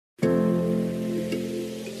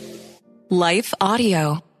Life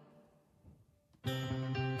Audio.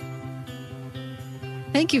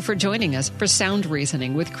 Thank you for joining us for Sound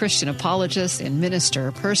Reasoning with Christian apologist and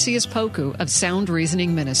minister Perseus Poku of Sound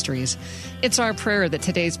Reasoning Ministries. It's our prayer that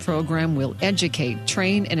today's program will educate,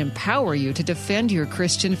 train, and empower you to defend your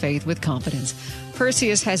Christian faith with confidence.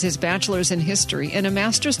 Perseus has his bachelor's in history and a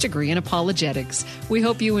master's degree in apologetics. We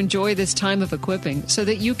hope you enjoy this time of equipping so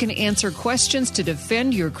that you can answer questions to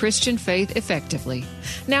defend your Christian faith effectively.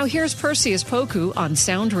 Now here's Perseus Poku on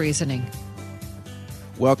Sound Reasoning.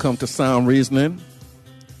 Welcome to Sound Reasoning.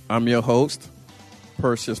 I'm your host,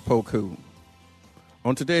 Perseus Poku.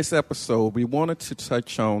 On today's episode, we wanted to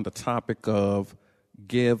touch on the topic of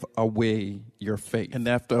give away your faith. And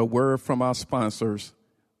after a word from our sponsors,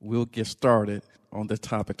 we'll get started on the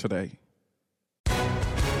topic today.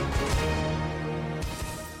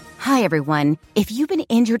 Hi, everyone. If you've been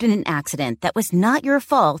injured in an accident that was not your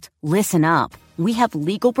fault, listen up. We have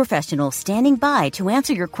legal professionals standing by to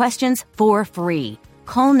answer your questions for free.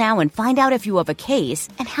 Call now and find out if you have a case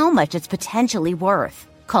and how much it's potentially worth.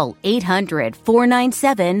 Call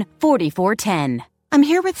 800-497-4410. I'm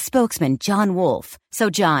here with spokesman John Wolf. So,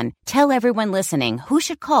 John, tell everyone listening who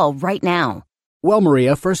should call right now. Well,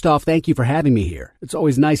 Maria, first off, thank you for having me here. It's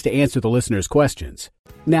always nice to answer the listeners' questions.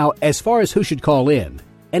 Now, as far as who should call in,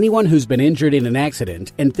 anyone who's been injured in an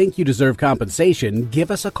accident and think you deserve compensation, give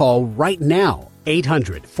us a call right now.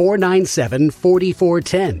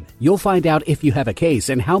 800-497-4410. You'll find out if you have a case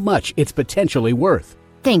and how much it's potentially worth.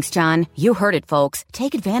 Thanks, John. You heard it, folks.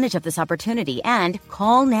 Take advantage of this opportunity and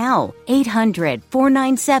call now.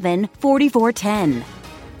 800-497-4410.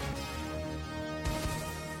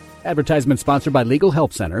 Advertisement sponsored by Legal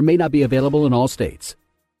Help Center. May not be available in all states.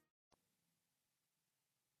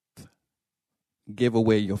 Give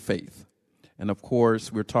away your faith. And of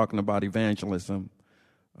course, we're talking about evangelism,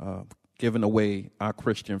 giving away our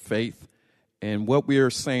Christian faith. And what we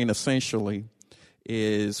are saying essentially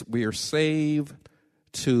is we are saved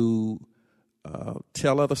to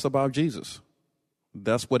tell others about Jesus.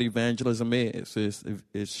 That's what evangelism is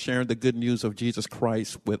sharing the good news of Jesus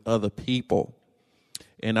Christ with other people.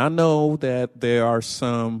 And I know that there are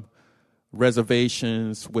some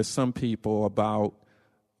reservations with some people about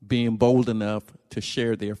being bold enough to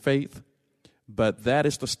share their faith, but that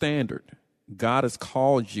is the standard. God has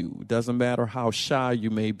called you. Doesn't matter how shy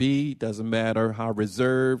you may be, doesn't matter how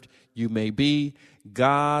reserved you may be,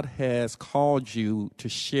 God has called you to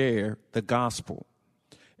share the gospel.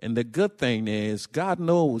 And the good thing is God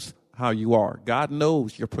knows how you are. God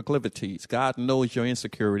knows your proclivities. God knows your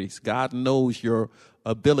insecurities. God knows your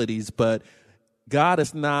abilities, but God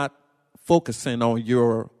is not focusing on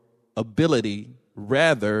your ability.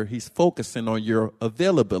 Rather, he's focusing on your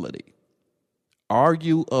availability. Are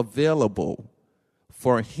you available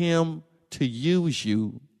for him to use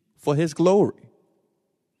you for his glory?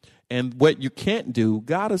 And what you can't do,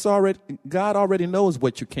 God already knows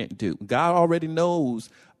what you can't do. God already knows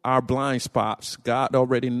our blind spots. God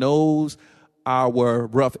already knows our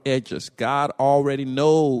rough edges. God already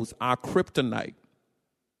knows our kryptonite.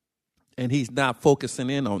 And he's not focusing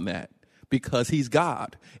in on that because he's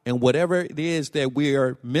God. And whatever it is that we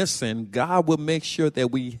are missing, God will make sure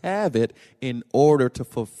that we have it in order to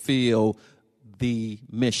fulfill the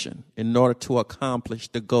mission, in order to accomplish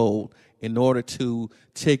the goal, in order to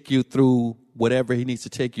take you through whatever he needs to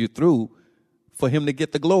take you through for him to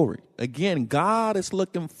get the glory. Again, God is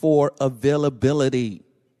looking for availability.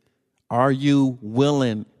 Are you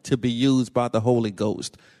willing to be used by the Holy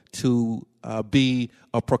Ghost to be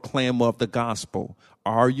a proclaimer of the gospel?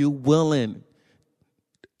 Are you willing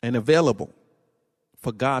and available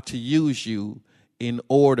for God to use you in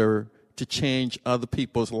order to change other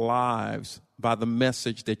people's lives by the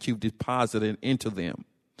message that you've deposited into them?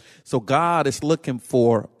 So God is looking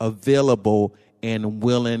for available and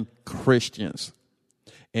willing Christians.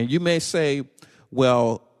 And you may say,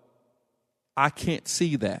 well, I can't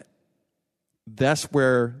see that. That's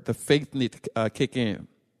where the faith needs to kick in.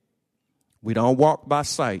 We don't walk by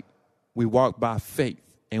sight. We walk by faith.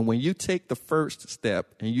 And when you take the first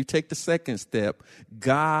step and you take the second step,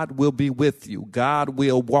 God will be with you. God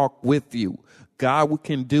will walk with you. God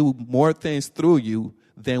can do more things through you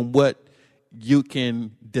than what you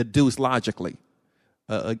can deduce logically.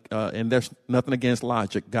 And there's nothing against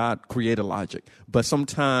logic. God created logic. But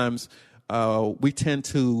sometimes we tend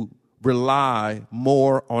to rely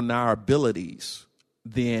more on our abilities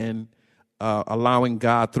than allowing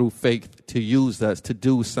God through faith to use us to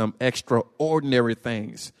do some extraordinary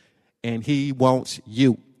things. And he wants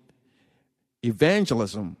you.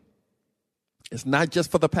 Evangelism is not just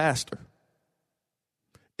for the pastor.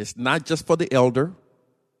 It's not just for the elder.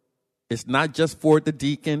 It's not just for the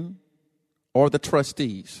deacon or the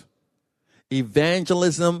trustees.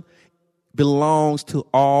 Evangelism belongs to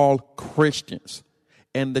all Christians.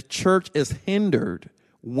 And the church is hindered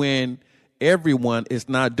when everyone is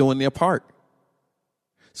not doing their part.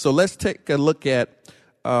 So let's take a look at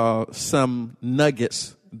some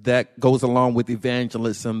nuggets that goes along with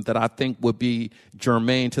evangelism that I think would be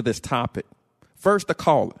germane to this topic. First, the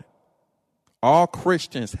calling. All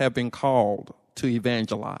Christians have been called to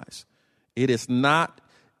evangelize. It is not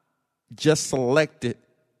just selected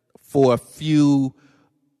for a few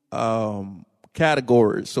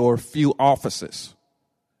categories or a few offices.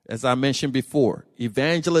 As I mentioned before,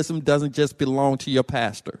 evangelism doesn't just belong to your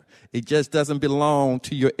pastor. It just doesn't belong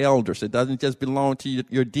to your elders. It doesn't just belong to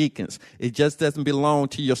your deacons. It just doesn't belong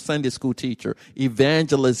to your Sunday school teacher.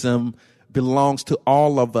 Evangelism belongs to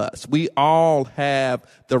all of us. We all have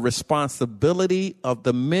the responsibility of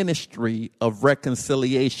the ministry of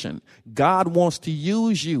reconciliation. God wants to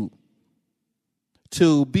use you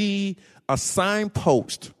to be a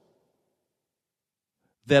signpost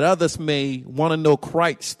that others may want to know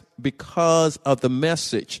Christ because of the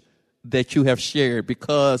message that you have shared,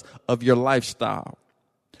 because of your lifestyle.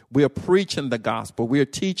 We are preaching the gospel. We are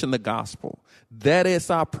teaching the gospel. That is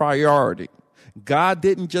our priority. God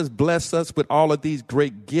didn't just bless us with all of these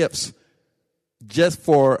great gifts just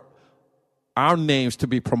for our names to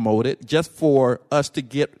be promoted, just for us to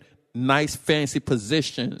get nice, fancy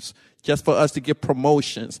positions, just for us to get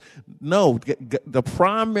promotions. No, the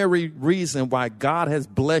primary reason why God has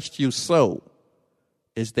blessed you so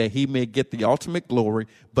is that he may get the ultimate glory,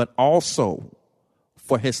 but also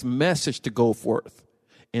for his message to go forth.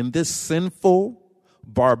 In this sinful,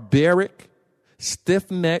 barbaric,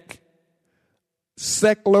 stiff-necked,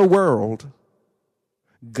 secular world,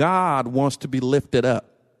 God wants to be lifted up.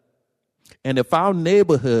 And if our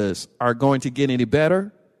neighborhoods are going to get any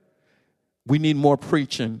better, we need more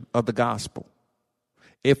preaching of the gospel.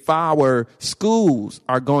 If our schools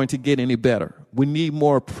are going to get any better, we need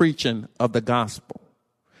more preaching of the gospel.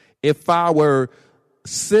 If our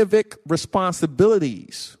civic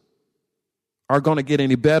responsibilities are going to get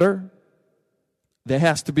any better, there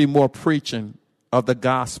has to be more preaching of the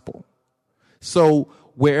gospel. So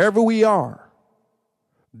wherever we are,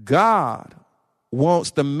 God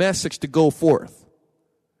wants the message to go forth.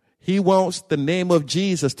 He wants the name of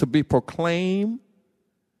Jesus to be proclaimed,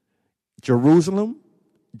 Jerusalem,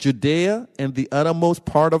 Judea, and the uttermost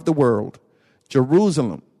part of the world.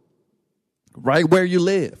 Jerusalem, right where you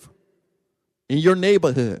live, in your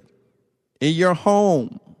neighborhood, in your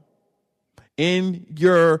home, in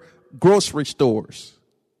your grocery stores,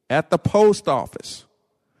 at the post office,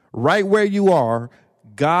 right where you are.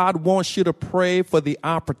 God wants you to pray for the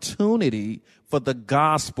opportunity for the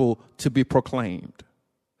gospel to be proclaimed.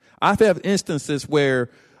 I've had instances where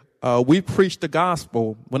we preach the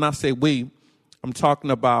gospel. When I say we, I'm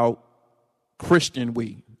talking about Christian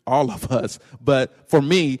we, all of us. But for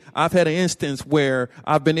me, I've had an instance where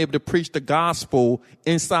I've been able to preach the gospel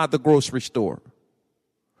inside the grocery store.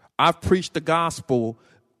 I've preached the gospel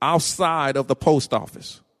outside of the post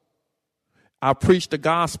office. I preached the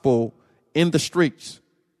gospel in the streets.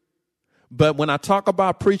 But when I talk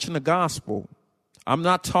about preaching the gospel, I'm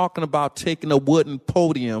not talking about taking a wooden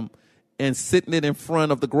podium and sitting it in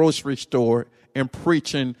front of the grocery store and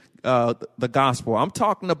preaching the gospel. I'm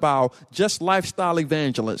talking about just lifestyle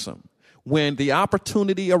evangelism. When the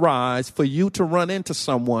opportunity arises for you to run into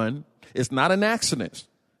someone, it's not an accident.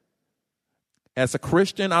 As a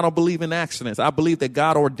Christian, I don't believe in accidents. I believe that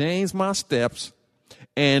God ordains my steps,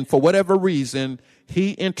 and for whatever reason,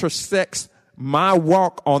 he intersects my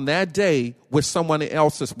walk on that day with someone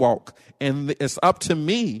else's walk. And it's up to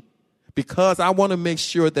me, because I want to make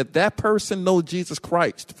sure that that person knows Jesus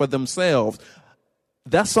Christ for themselves.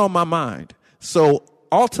 That's on my mind. So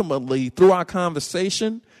ultimately, through our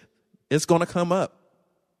conversation, it's going to come up.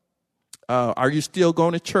 Are you still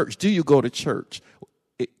going to church? Do you go to church?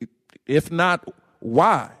 If not,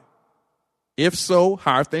 why? If so,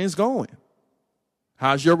 how are things going?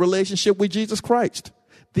 How's your relationship with Jesus Christ?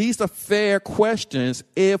 These are fair questions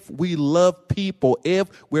if we love people, if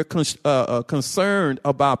we're concerned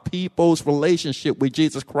about people's relationship with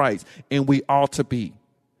Jesus Christ, and we ought to be.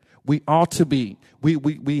 We ought to be.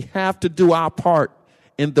 We have to do our part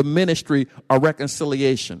in the ministry of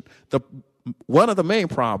reconciliation. One of the main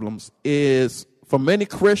problems is, for many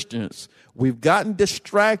Christians, we've gotten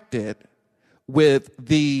distracted with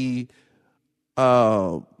the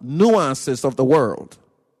nuances of the world.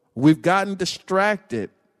 We've gotten distracted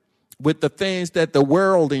with the things that the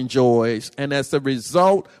world enjoys, and as a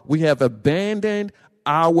result, we have abandoned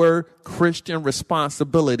our Christian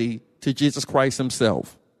responsibility to Jesus Christ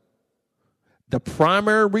himself. The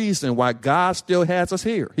primary reason why God still has us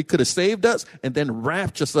here, he could have saved us and then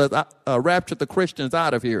raptured the Christians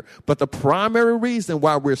out of here. But the primary reason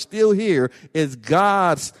why we're still here is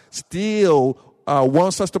God still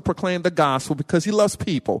wants us to proclaim the gospel because he loves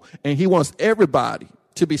people and he wants everybody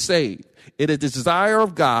to be saved. It is the desire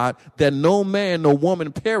of God that no man, no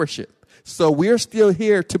woman perisheth. So we're still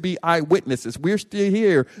here to be eyewitnesses. We're still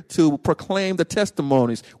here to proclaim the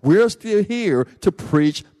testimonies. We're still here to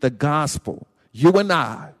preach the gospel. You and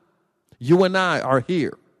I are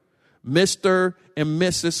here. Mr. and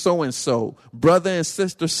Mrs. So-and-so, brother and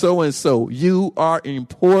sister so-and-so, you are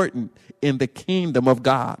important in the kingdom of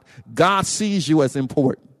God. God sees you as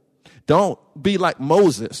important. Don't be like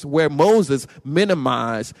Moses, where Moses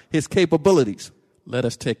minimized his capabilities. Let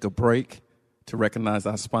us take a break to recognize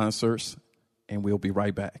our sponsors, and we'll be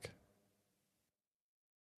right back.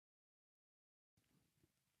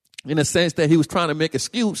 In a sense that he was trying to make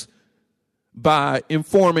excuse by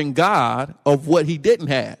informing God of what he didn't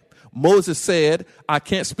have. Moses said, I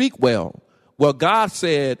can't speak well. Well, God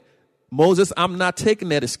said, Moses, I'm not taking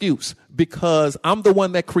that excuse because I'm the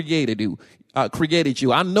one that created you.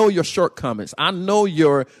 I know your shortcomings. I know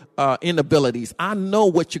your inabilities. I know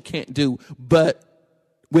what you can't do, but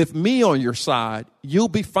with me on your side, you'll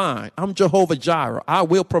be fine. I'm Jehovah Jireh. I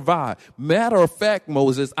will provide. Matter of fact,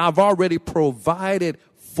 Moses, I've already provided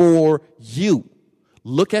for you.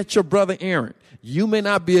 Look at your brother Aaron. You may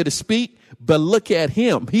not be able to speak, but look at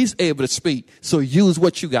him. He's able to speak. So use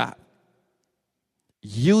what you got.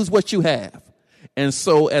 Use what you have. And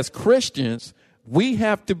so as Christians, we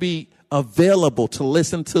have to be available to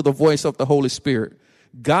listen to the voice of the Holy Spirit.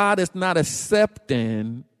 God is not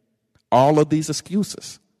accepting all of these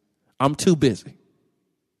excuses. I'm too busy.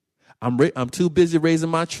 I'm too busy raising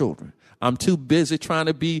my children. I'm too busy trying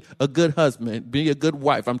to be a good husband, be a good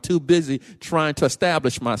wife. I'm too busy trying to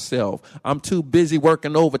establish myself. I'm too busy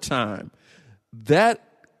working overtime. That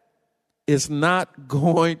is not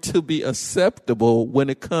going to be acceptable when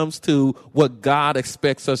it comes to what God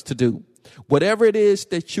expects us to do. Whatever it is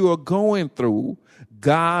that you are going through,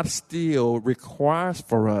 God still requires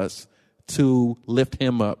for us to lift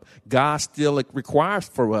him up. God still requires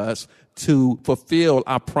for us to fulfill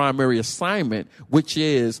our primary assignment, which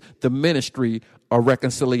is the ministry of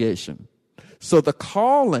reconciliation. So the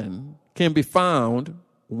calling can be found,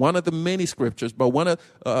 one of the many scriptures, but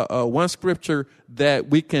one scripture that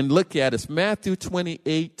we can look at is Matthew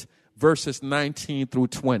 28, verses 19 through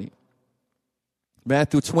 20.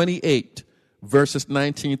 Matthew 28, verses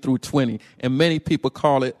 19 through 20. And many people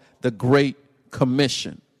call it the Great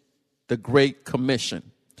Commission. The Great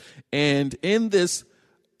Commission. And in this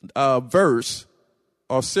verse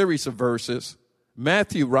or series of verses,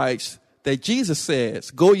 Matthew writes that Jesus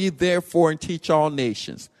says, "Go ye therefore and teach all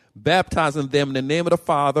nations, baptizing them in the name of the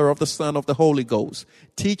Father, of the Son, of the Holy Ghost,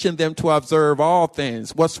 teaching them to observe all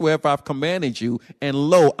things whatsoever I've commanded you, and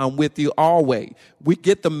lo, I'm with you always." We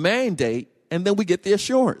get the mandate and then we get the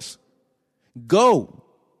assurance. Go,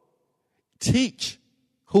 teach,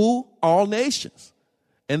 who? All nations.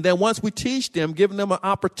 And then once we teach them, giving them an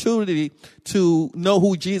opportunity to know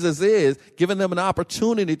who Jesus is, giving them an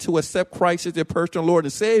opportunity to accept Christ as their personal Lord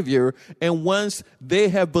and Savior. And once they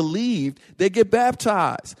have believed, they get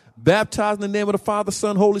baptized. Baptized in the name of the Father,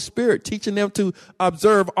 Son, Holy Spirit, teaching them to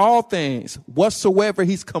observe all things whatsoever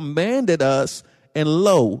he's commanded us. And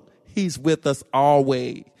lo, he's with us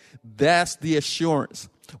always. That's the assurance.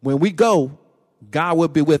 When we go, God will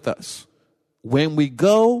be with us. When we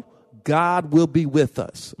go, God will be with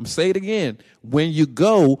us. I'm saying it again. When you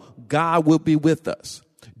go, God will be with us.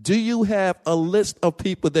 Do you have a list of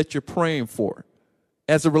people that you're praying for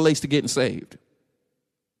as it relates to getting saved?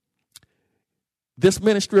 This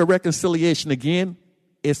ministry of reconciliation, again,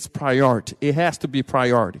 is priority. It has to be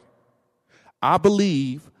priority. I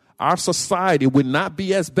believe our society would not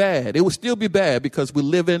be as bad. It would still be bad because we're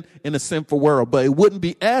living in a sinful world, but it wouldn't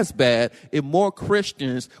be as bad if more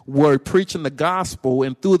Christians were preaching the gospel,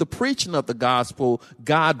 and through the preaching of the gospel,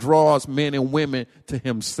 God draws men and women to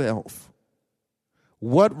himself.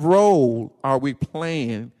 What role are we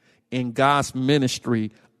playing in God's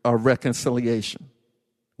ministry of reconciliation?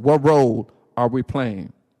 What role are we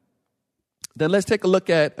playing? Then let's take a look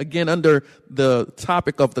at, again, under the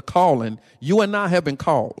topic of the calling, you and I have been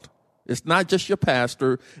called. It's not just your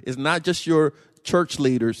pastor. It's not just your church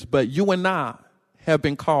leaders, but you and I have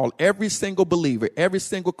been called. Every single believer, every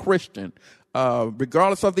single Christian,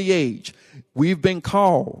 regardless of the age, we've been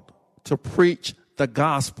called to preach the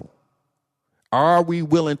gospel. Are we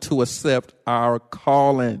willing to accept our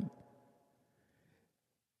calling?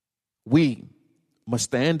 We must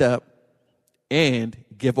stand up and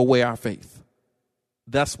give away our faith.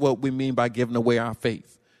 That's what we mean by giving away our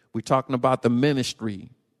faith. We're talking about the ministry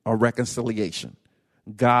of reconciliation.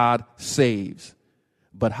 God saves.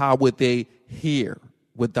 But how would they hear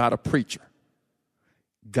without a preacher?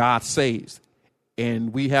 God saves.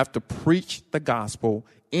 And we have to preach the gospel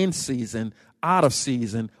in season, out of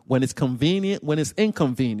season, when it's convenient, when it's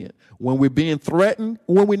inconvenient, when we're being threatened,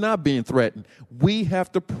 when we're not being threatened. We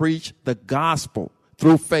have to preach the gospel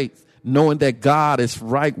through faith, knowing that God is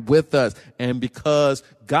right with us. And because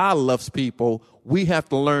God loves people, we have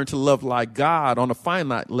to learn to love like God on a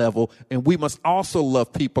finite level. And we must also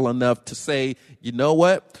love people enough to say, you know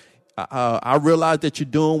what? I realize that you're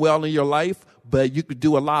doing well in your life, but you could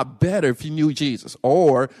do a lot better if you knew Jesus.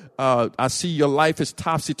 Or I see your life is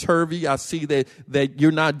topsy-turvy. I see that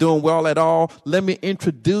you're not doing well at all. Let me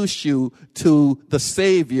introduce you to the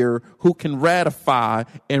Savior who can ratify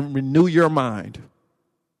and renew your mind.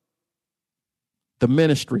 The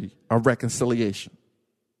ministry of reconciliation.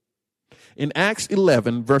 In Acts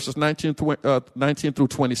 11, verses 19 through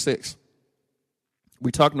 26,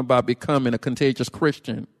 we're talking about becoming a contagious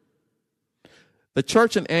Christian. The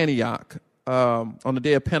church in Antioch, on the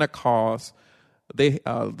day of Pentecost,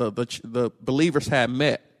 the believers had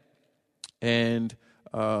met, and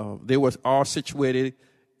they were all situated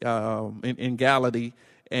in Galilee,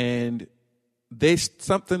 and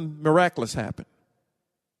something miraculous happened.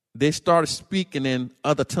 They started speaking in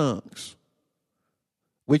other tongues,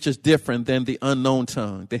 which is different than the unknown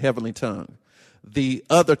tongue, the heavenly tongue. The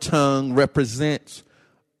other tongue represents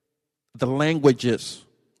the languages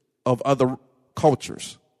of other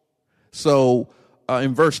cultures. So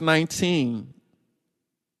in verse 19,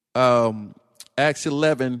 Acts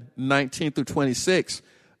 11, 19 through 26,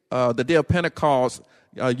 the day of Pentecost,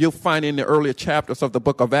 you'll find in the earlier chapters of the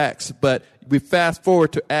book of Acts. But we fast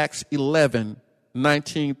forward to Acts 11,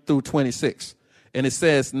 19 through 26. And it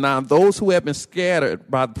says, now those who have been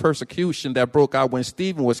scattered by the persecution that broke out when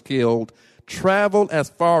Stephen was killed traveled as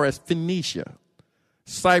far as Phoenicia,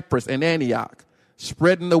 Cyprus, and Antioch,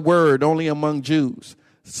 spreading the word only among Jews.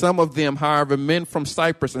 Some of them, however, men from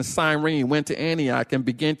Cyprus and Cyrene, went to Antioch and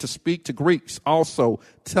began to speak to Greeks also,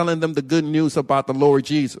 telling them the good news about the Lord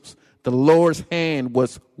Jesus. The Lord's hand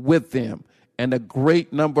was with them, and a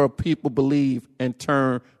great number of people believed and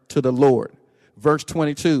turned to the Lord. Verse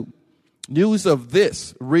 22, news of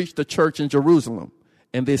this reached the church in Jerusalem,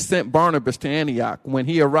 and they sent Barnabas to Antioch. When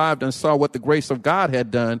he arrived and saw what the grace of God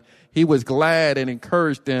had done, he was glad and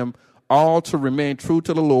encouraged them all to remain true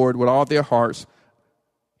to the Lord with all their hearts.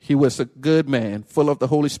 He was a good man, full of the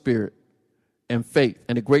Holy Spirit and faith,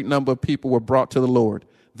 and a great number of people were brought to the Lord.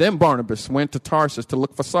 Then Barnabas went to Tarsus to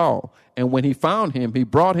look for Saul, and when he found him, he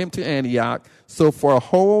brought him to Antioch. So for a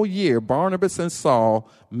whole year, Barnabas and Saul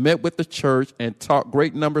met with the church and taught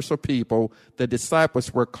great numbers of people. The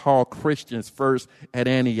disciples were called Christians first at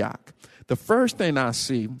Antioch. The first thing I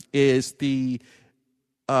see is the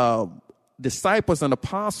disciples and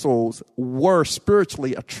apostles were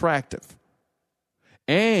spiritually attractive,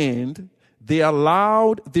 and they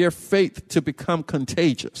allowed their faith to become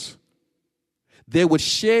contagious. They would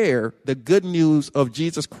share the good news of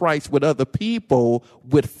Jesus Christ with other people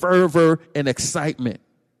with fervor and excitement.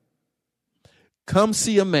 Come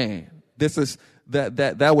see a man. This is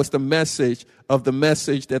that was the message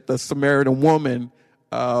that the Samaritan woman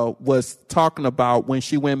was talking about when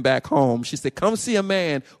she went back home. She said, come see a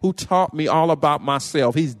man who taught me all about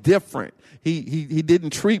myself. He's different. He didn't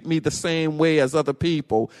treat me the same way as other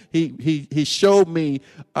people. He showed me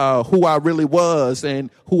who I really was and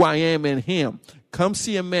who I am in him. Come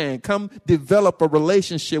see a man. Come develop a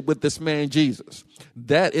relationship with this man, Jesus.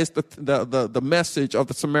 That is the message of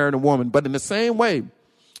the Samaritan woman. But in the same way,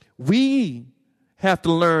 we have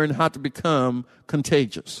to learn how to become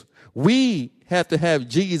contagious. We have to have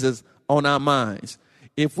Jesus on our minds.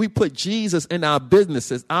 If we put Jesus in our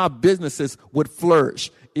businesses would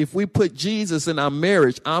flourish. If we put Jesus in our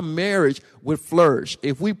marriage would flourish.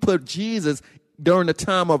 If we put Jesus during the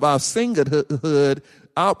time of our singlehood,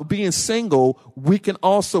 being single, we can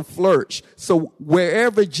also flourish. So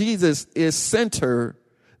wherever Jesus is centered,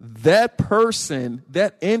 that person,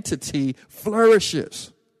 that entity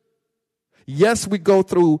flourishes. Yes, we go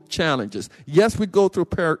through challenges. Yes, we go through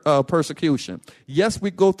persecution. Yes,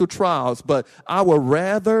 we go through trials, but I would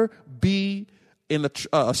rather be in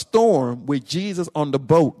a storm with Jesus on the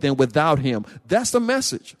boat than without him. That's the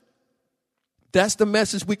message. That's the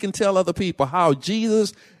message we can tell other people, how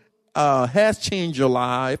Jesus has changed your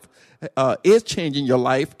life, is changing your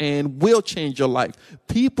life, and will change your life.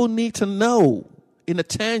 People need to know in a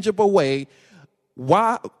tangible way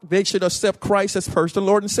why they should accept Christ as personal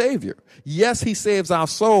Lord and Savior. Yes, he saves our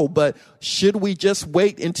soul, but should we just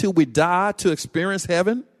wait until we die to experience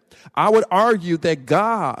heaven? I would argue that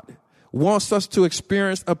God wants us to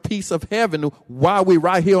experience a piece of heaven while we're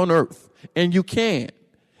right here on earth. And you can.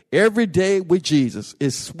 Every day with Jesus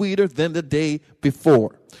is sweeter than the day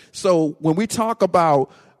before. So when we talk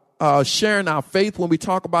about sharing our faith, when we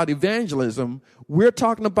talk about evangelism, we're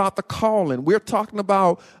talking about the calling. We're talking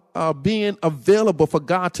about being available for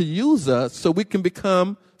God to use us so we can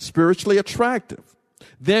become spiritually attractive.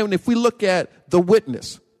 Then if we look at the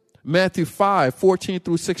witness, Matthew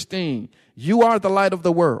 5:14-16, you are the light of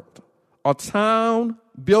the world. A town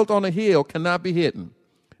built on a hill cannot be hidden.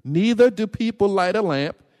 Neither do people light a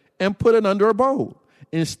lamp and put it under a bowl.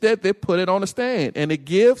 Instead, they put it on a stand, and it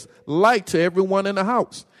gives light to everyone in the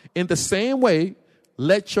house. In the same way,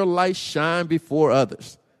 let your light shine before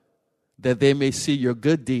others, that they may see your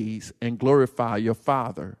good deeds and glorify your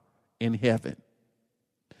Father in heaven.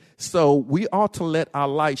 So we ought to let our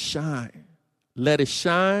light shine. Let it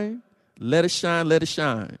shine, let it shine, let it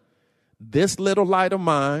shine. This little light of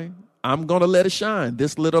mine, I'm going to let it shine.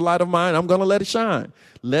 This little light of mine, I'm going to let it shine.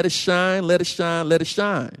 Let it shine, let it shine, let it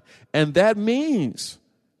shine. And that means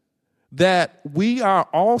that we are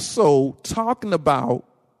also talking about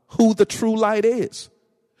who the true light is.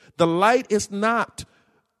 The light is not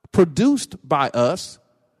produced by us.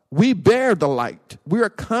 We bear the light. We are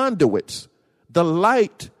conduits. The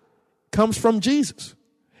light comes from Jesus.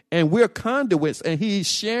 And we're conduits, and he's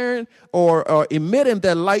sharing or emitting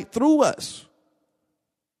that light through us.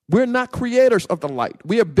 We're not creators of the light.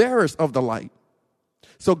 We are bearers of the light.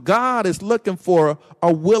 So God is looking for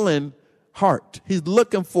a willing heart. He's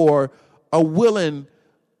looking for a willing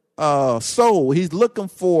soul. He's looking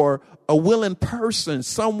for a willing person,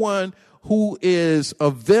 someone who is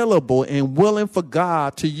available and willing for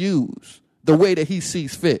God to use the way that he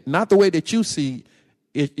sees fit. Not the way that you see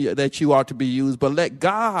that you are to be used, but let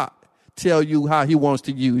God tell you how he wants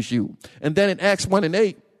to use you. And then in Acts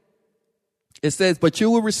 1:8, it says, but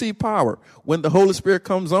you will receive power when the Holy Spirit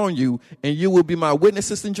comes on you, and you will be my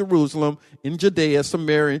witnesses in Jerusalem, in Judea,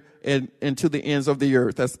 Samaria, and to the ends of the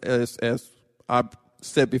earth. As I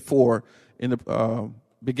said before in the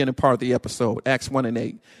beginning part of the episode, Acts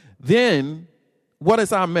 1:8. Then what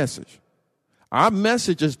is our message? Our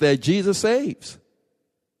message is that Jesus saves.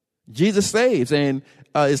 Jesus saves, and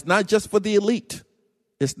it's not just for the elite.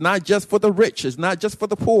 It's not just for the rich. It's not just for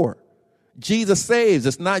the poor. Jesus saves.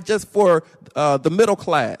 It's not just for the middle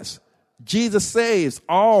class. Jesus saves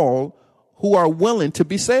all who are willing to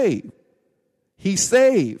be saved. He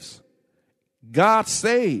saves. God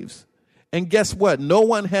saves. And guess what? No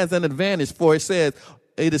one has an advantage, for it says,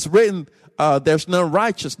 it is written, there's none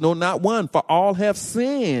righteous, no, not one, for all have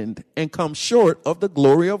sinned and come short of the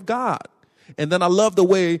glory of God. And then I love the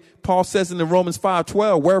way Paul says in Romans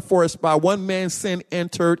 5:12, wherefore as by one man's sin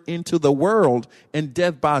entered into the world, and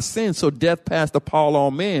death by sin, so death passed upon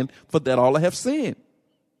all men, for that all have sinned.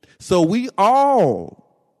 So we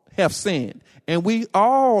all have sinned, and we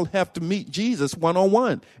all have to meet Jesus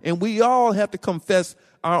one-on-one, and we all have to confess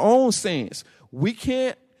our own sins. We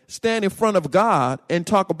can't stand in front of God and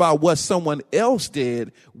talk about what someone else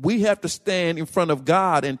did. We have to stand in front of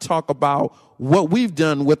God and talk about what we've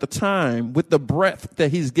done with the time, with the breath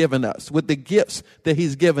that he's given us, with the gifts that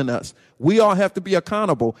he's given us. We all have to be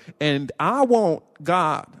accountable. And I want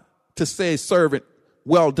God to say, servant,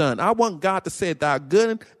 well done. I want God to say, thou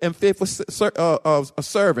good and faithful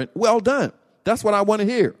servant, well done. That's what I want to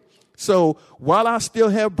hear. So while I still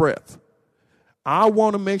have breath, I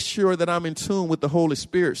want to make sure that I'm in tune with the Holy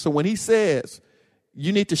Spirit. So when he says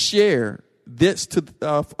you need to share this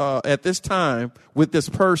at this time with this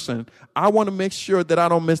person, I want to make sure that I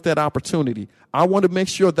don't miss that opportunity. I want to make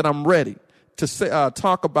sure that I'm ready to say,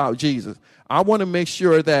 talk about Jesus. I want to make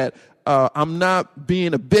sure that I'm not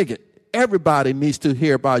being a bigot. Everybody needs to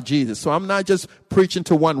hear about Jesus. So I'm not just preaching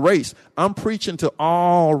to one race. I'm preaching to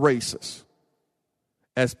all races.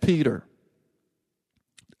 As Peter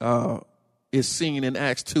is seen in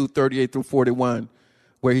Acts 2:38-41,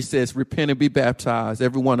 where he says, repent and be baptized,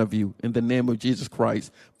 every one of you, in the name of Jesus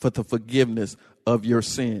Christ, for the forgiveness of your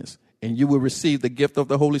sins. And you will receive the gift of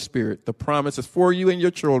the Holy Spirit. The promise is for you and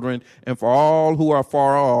your children, and for all who are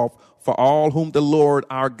far off, for all whom the Lord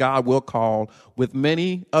our God will call. With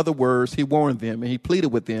many other words, he warned them, and he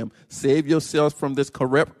pleaded with them, save yourselves from this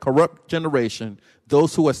corrupt generation.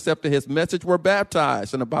 Those who accepted his message were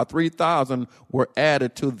baptized, and about 3,000 were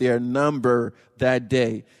added to their number that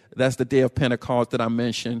day. That's the day of Pentecost that I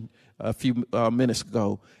mentioned a few minutes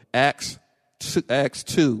ago. Acts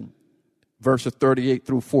 2, verses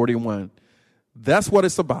 38-41. That's what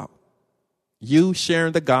it's about. You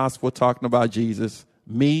sharing the gospel, talking about Jesus.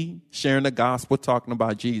 Me sharing the gospel, talking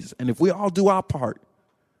about Jesus. And if we all do our part,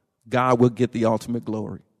 God will get the ultimate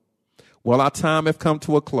glory. Well, our time has come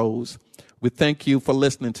to a close. We thank you for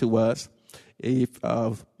listening to us. If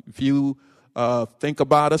you think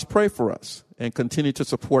about us, pray for us, and continue to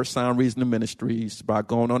support Sound Reasoning Ministries by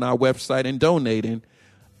going on our website and donating.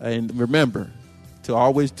 And remember to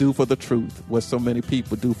always do for the truth what so many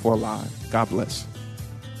people do for a lie. God bless.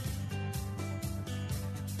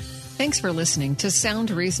 Thanks for listening to Sound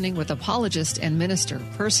Reasoning with apologist and minister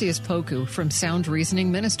Perseus Poku from Sound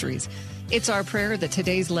Reasoning Ministries. It's our prayer that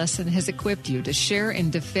today's lesson has equipped you to share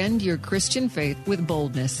and defend your Christian faith with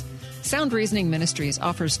boldness. Sound Reasoning Ministries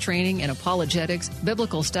offers training in apologetics,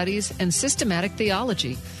 biblical studies, and systematic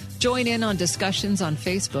theology. Join in on discussions on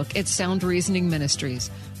Facebook at Sound Reasoning Ministries.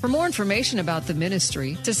 For more information about the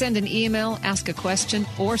ministry, to send an email, ask a question,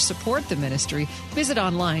 or support the ministry, visit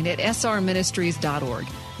online at srministries.org.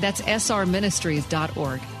 That's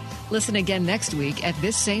srministries.org. Listen again next week at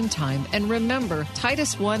this same time. And remember,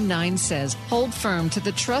 Titus 1:9 says, hold firm to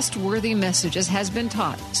the trustworthy message as has been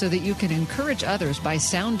taught, so that you can encourage others by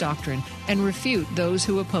sound doctrine and refute those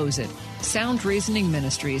who oppose it. Sound Reasoning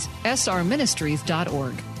Ministries,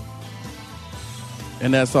 srministries.org.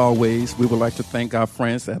 And as always, we would like to thank our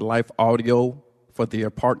friends at Life Audio for their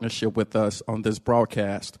partnership with us on this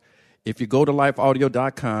broadcast. If you go to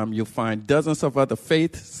lifeaudio.com, you'll find dozens of other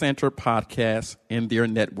faith-centered podcasts in their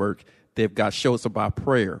network. They've got shows about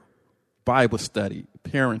prayer, Bible study,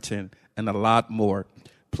 parenting, and a lot more.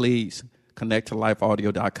 Please connect to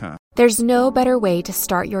lifeaudio.com. There's no better way to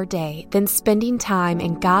start your day than spending time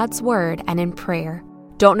in God's Word and in prayer.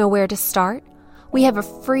 Don't know where to start? We have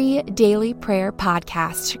a free daily prayer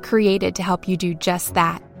podcast created to help you do just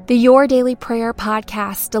that. The Your Daily Prayer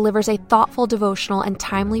podcast delivers a thoughtful devotional and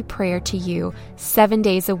timely prayer to you 7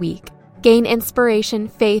 days a week. Gain inspiration,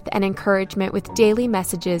 faith, and encouragement with daily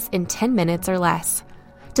messages in 10 minutes or less.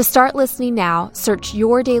 To start listening now, search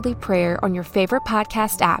Your Daily Prayer on your favorite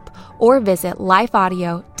podcast app or visit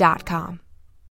lifeaudio.com.